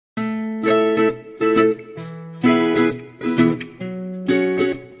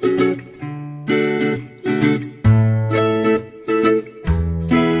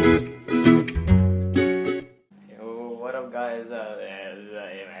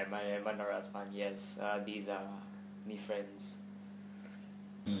Eman or Asman, yes. These are me friends.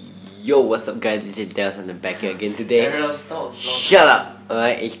 Yo, what's up guys, this is Dales and I'm back here again today. Stop. Shut up!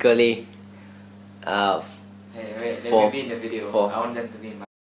 Alright, it's currently Hey, wait, let me be in the video. I want them to be in my...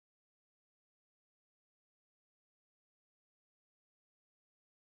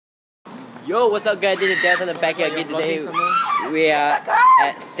 Yo, what's up guys, this is Dales and I'm back here again today. We are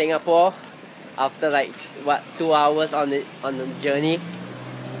at Singapore after like, what, 2 hours on the journey.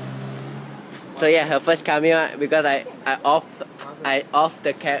 So yeah, her first camera because I off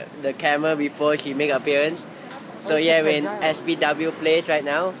the camera before she make appearance. So yeah, we're in SPW place right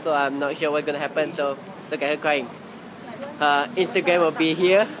now. So I'm not sure what's gonna happen. So look at her crying. Her Instagram will be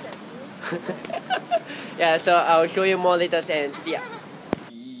here. Yeah, so I'll show you more later and see ya.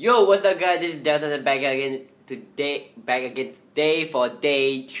 Yo, what's up guys? This is Delton back again today for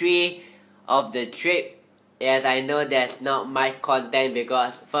day 3 of the trip. Yes, I know there's not much content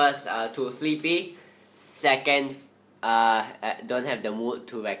because first, too sleepy. Second, don't have the mood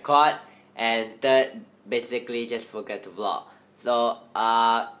to record. And third, basically just forget to vlog. So,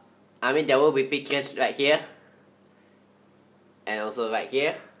 I mean there will be pictures right here. And also right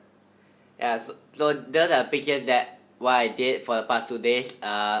here. Yeah, so those are pictures that what I did for the past 2 days.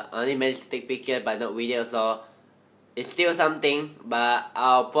 I only managed to take pictures but not videos, so it's still something. But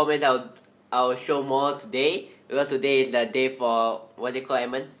I'll promise I'll show more today because today is the day for what do you call it,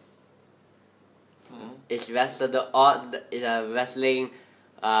 Eman? It's Wrestle the Odds. It's a wrestling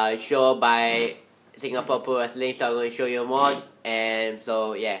show by Singapore Pro Wrestling. So I'm going to show you more, and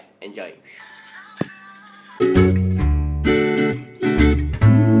so yeah, enjoy.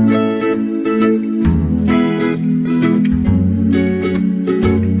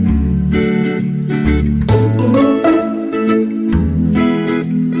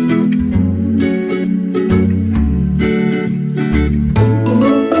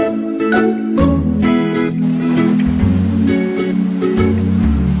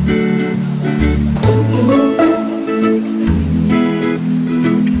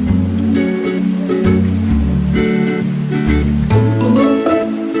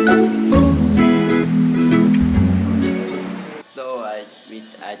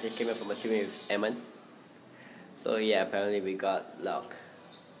 I just came up from a swimming with Eman. So yeah, apparently we got locked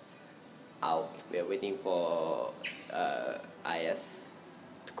out. We are waiting for IS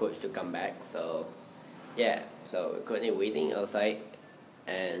coach to come back. So yeah, so we're currently waiting outside,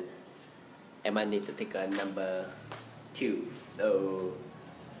 and Eman needs to take a number 2. So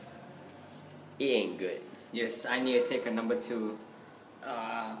it ain't good. Yes, I need to take a number 2.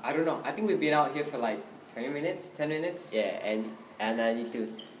 I don't know. I think we've been out here for like 20 minutes, 10 minutes. Yeah, and I need to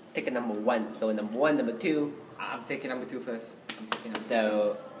take a number 1. So number 1, number 2. I'm taking number 2 first.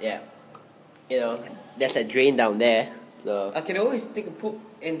 So yeah, you know, there's a drain down there. So I can always take a poop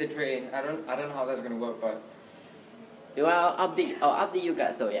in the drain. I don't know how that's gonna work, but well, I'll update you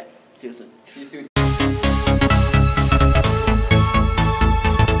guys. So yeah, see you soon. See you soon.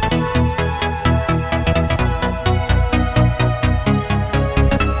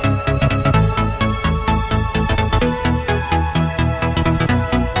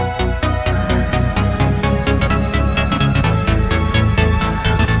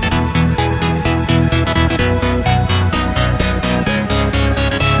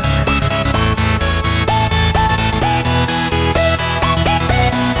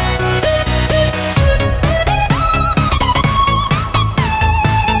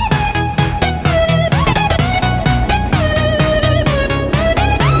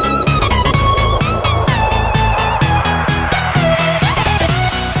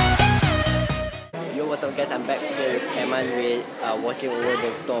 Guys, I'm back here with Eman. We're watching over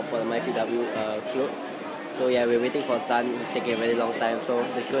the store for the MyPW clothes. So yeah, we're waiting for Sun. It's taking a very long time. So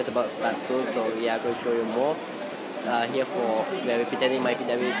the show is about to start soon. So we are going to show you more here for where we're pretending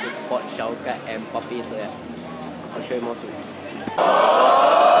MyPW to support Shaukat and Poppy. So yeah, I'll show you more soon.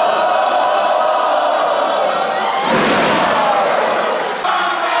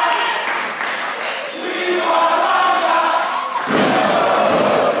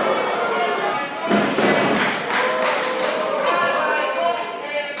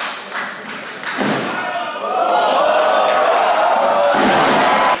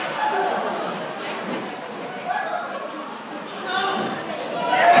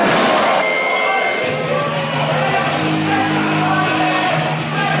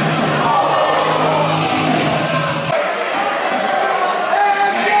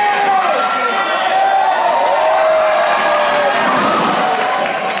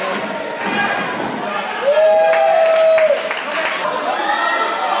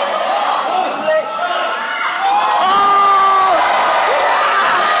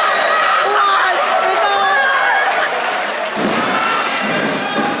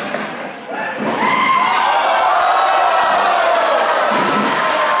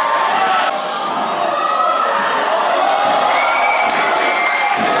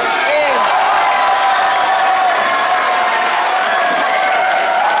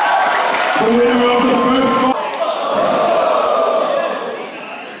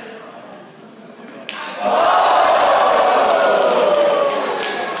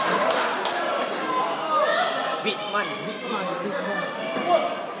 man, big man, big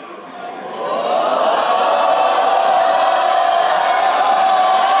man.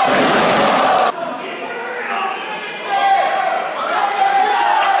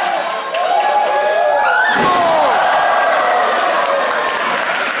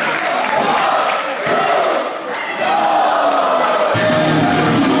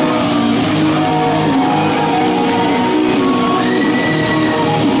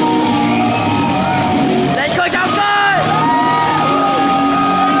 Let's go, champion!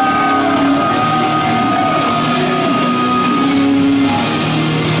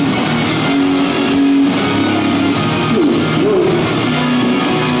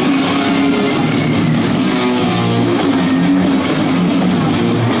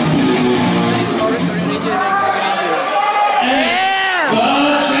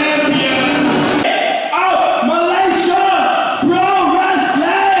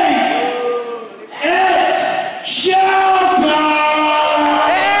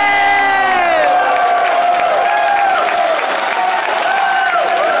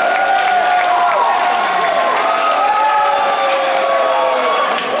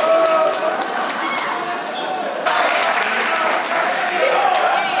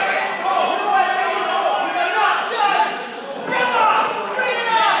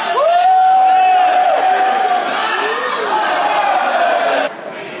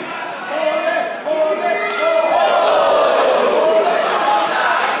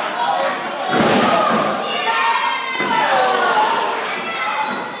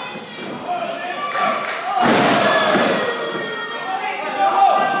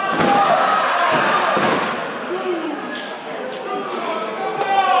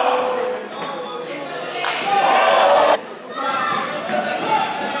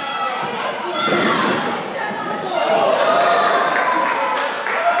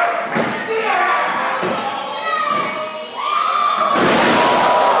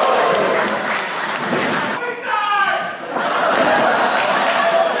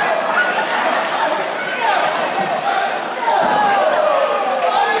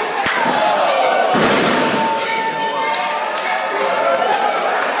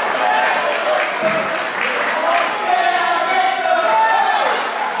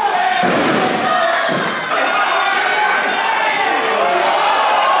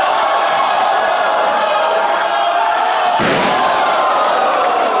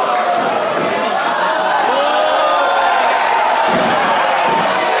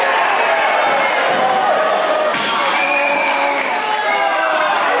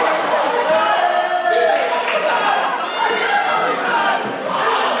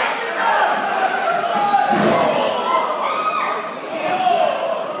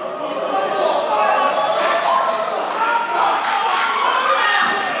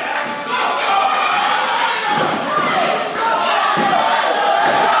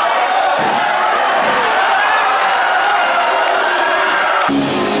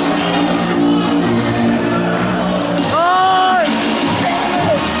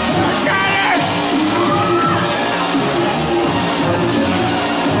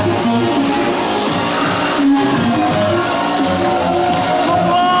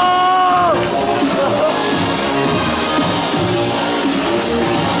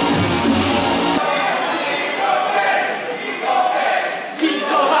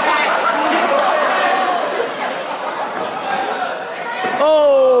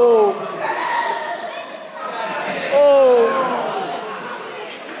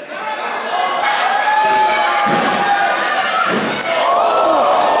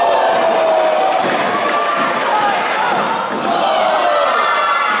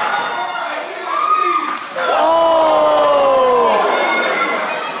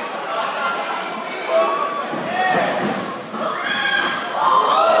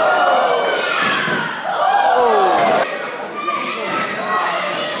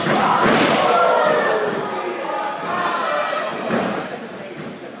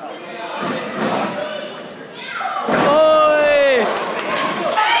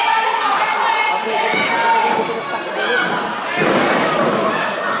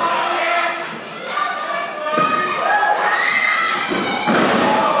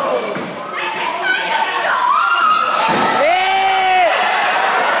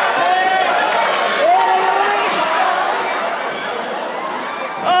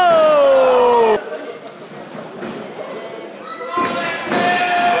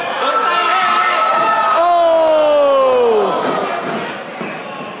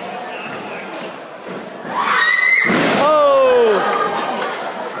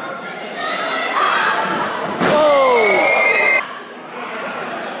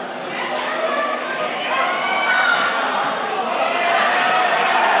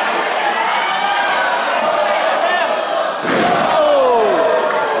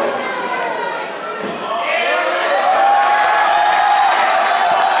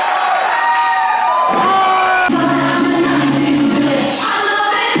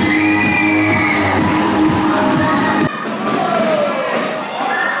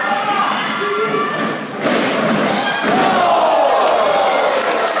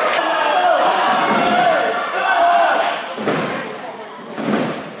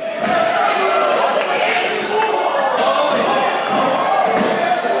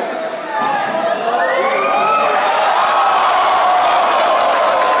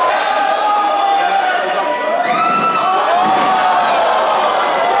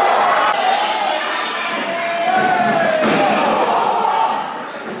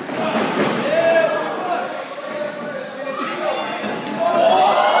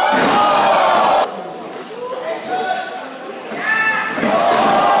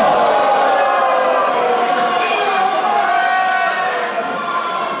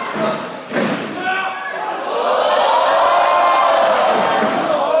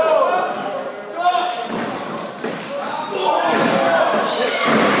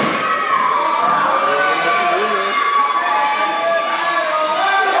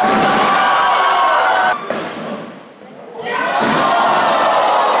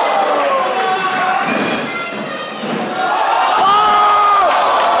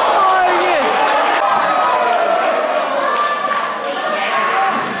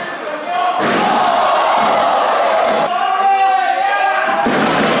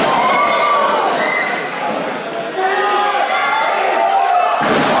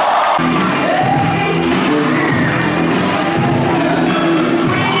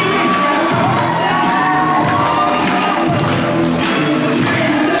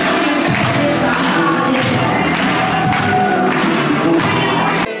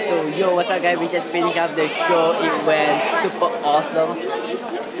 just finished up the show. It went super awesome.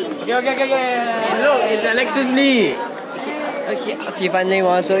 Look, it's Alexis Lee. Okay, she finally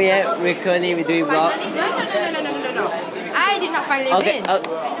won. So yeah, we're currently doing vlog. No. I did not finally Okay, win.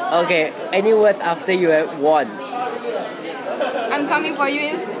 okay. Any words after you have won? I'm coming for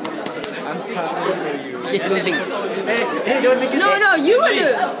you. She's losing. Hey, don't make it. No, you will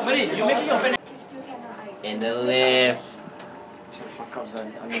lose. Buddy, you're making your friend. In the lift. Shut the fuck up,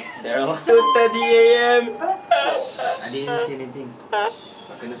 son. I mean, Daryl. 2:30 a.m. I didn't say anything. I'm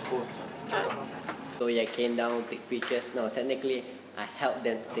gonna school. So yeah, came down to take pictures. No, technically, I helped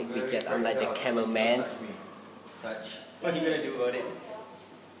them to take pictures. I'm like the cameraman. What are you gonna do about it?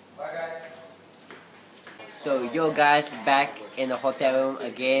 Bye, guys. So yo guys, back in the hotel room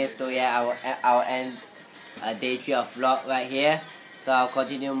again. So yeah, I'll end day 3 of vlog right here. So I'll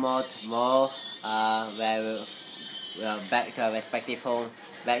continue more tomorrow. Where we're back to our respective home,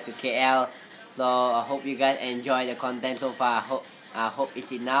 back to KL. So I hope you guys enjoy the content so far. I hope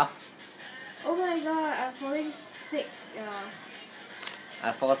it's enough. Oh my god, I'm falling sick.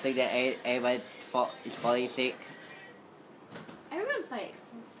 I fall sick, that everybody is falling sick. Everyone's like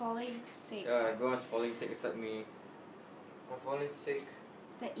falling sick. Yeah, everyone's falling sick except me. I'm falling sick.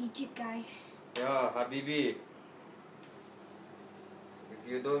 The Egypt guy. Yeah, Habibi. If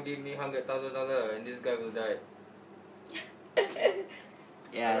you don't give me $100,000, and this guy will die.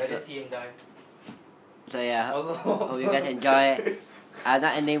 Yeah, I'd rather see him die. so yeah, hope you guys enjoy. I'm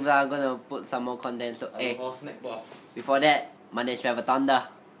not ending vlog, I'm gonna put some more content. So hey, before that, my name is Trevor Thunder.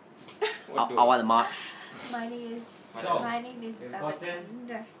 I want to march. My name is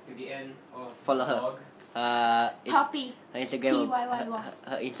Important to the end of Follow her. vlog. Poppy. Her Instagram will, PYYY.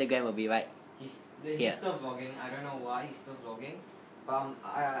 her Instagram will be right. He's Here. still vlogging. I don't know why he's still vlogging. But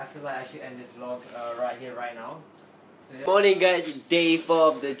I feel like I should end this vlog right here, right now. So yeah. Morning guys, it's day 4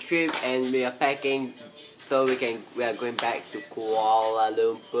 of the trip and we are packing so we are going back to Kuala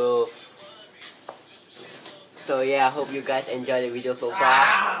Lumpur. So yeah, I hope you guys enjoy the video so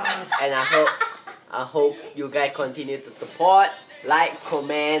far, and I hope you guys continue to support, like,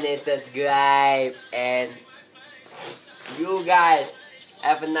 comment and subscribe, and you guys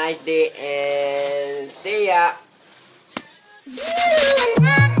have a nice day and see ya.